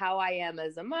was how I am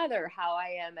as a mother, how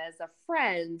I am as a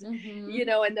friend, mm-hmm. you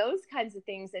know, and those kinds of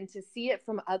things. And to see it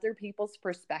from other people's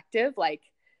perspective, like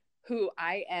who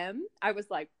I am, I was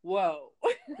like, whoa.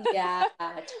 Yeah,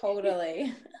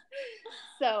 totally.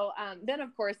 So then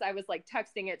of course I was like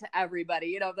texting it to everybody,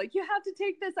 you know, like, you have to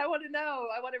take this. I want to know.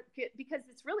 Because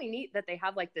it's really neat that they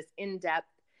have like this in-depth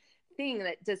thing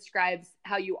that describes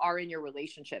how you are in your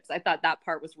relationships. I thought that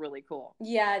part was really cool.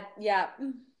 Yeah.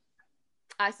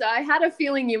 So I had a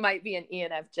feeling you might be an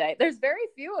ENFJ. There's very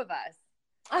few of us.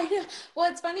 I know. Well,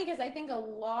 it's funny because I think a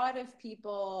lot of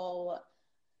people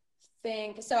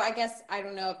think, so I guess, I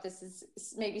don't know if this is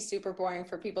maybe super boring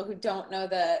for people who don't know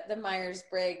the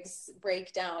Myers-Briggs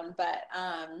breakdown, but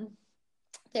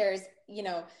there's,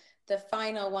 the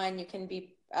final one you can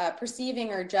be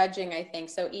perceiving or judging, I think.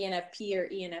 So ENFP or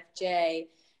ENFJ.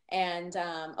 And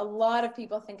a lot of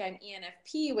people think I'm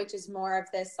ENFP, which is more of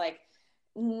this, like,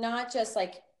 not just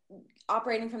like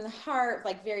operating from the heart,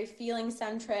 like very feeling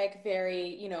centric,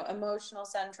 very, emotional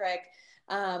centric,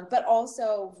 but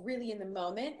also really in the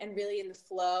moment and really in the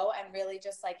flow, and really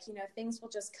just like, things will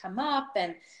just come up,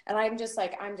 and I'm just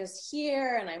like, I'm just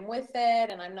here and I'm with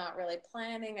it, and I'm not really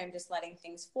planning, I'm just letting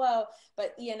things flow.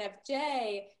 But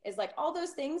ENFJ is like all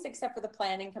those things except for the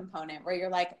planning component, where you're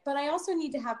like, but I also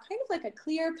need to have kind of like a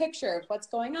clear picture of what's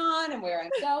going on and where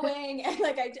I'm going. And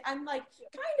like, I'm like,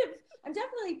 I'm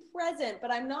definitely present, but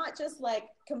I'm not just like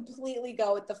completely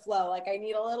go with the flow. Like I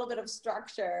need a little bit of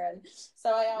structure. And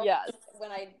so I always,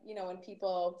 when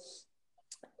people,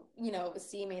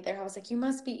 see me, they're always like, you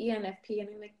must be ENFP. And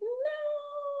I'm like, no,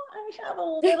 I have a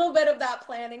little bit of that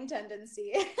planning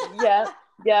tendency.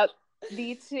 Yep.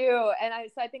 Me too. And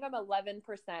I think I'm 11%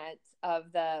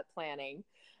 of the planning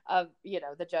of,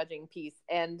 the judging piece.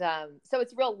 And so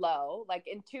it's real low, like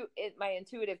my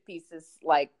intuitive piece is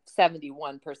like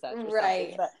 71% or right.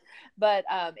 something, but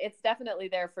it's definitely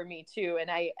there for me too. And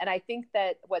I think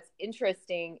that what's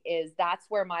interesting is that's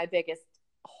where my biggest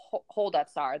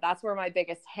holdups are. That's where my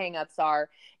biggest hangups are,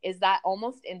 is that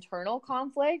almost internal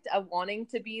conflict of wanting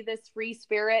to be this free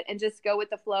spirit and just go with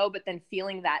the flow, but then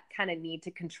feeling that kind of need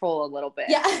to control a little bit.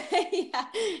 Yeah,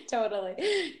 totally.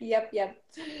 Yep.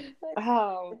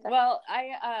 Oh, well,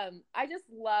 I just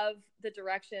love the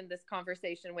direction this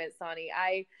conversation went, Sonny.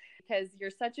 Because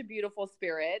you're such a beautiful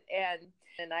spirit,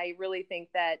 and I really think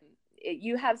that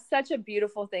you have such a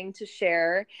beautiful thing to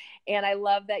share. And I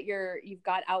love that you've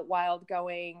got Out Wild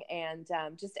going, and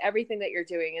just everything that you're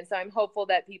doing. And so I'm hopeful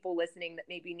that people listening that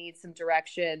maybe need some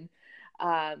direction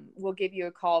will give you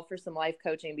a call for some life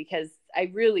coaching, because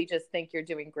I really just think you're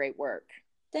doing great work.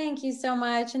 Thank you so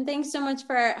much. And thanks so much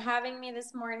for having me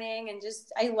this morning. And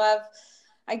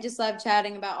I just love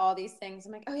chatting about all these things.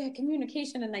 I'm like, oh yeah,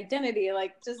 communication and identity.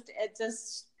 Like it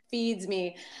just feeds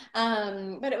me.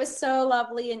 But it was so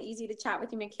lovely and easy to chat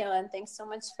with you, Michaela. And thanks so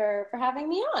much for having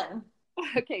me on.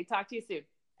 Okay. Talk to you soon.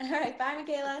 All right. Bye,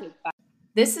 Michaela. Okay, bye.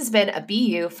 This has been a Be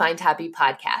You, Find Happy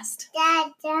podcast.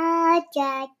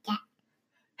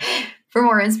 For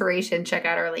more inspiration, check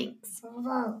out our links.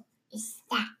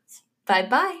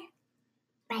 Bye-bye.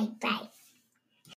 Bye.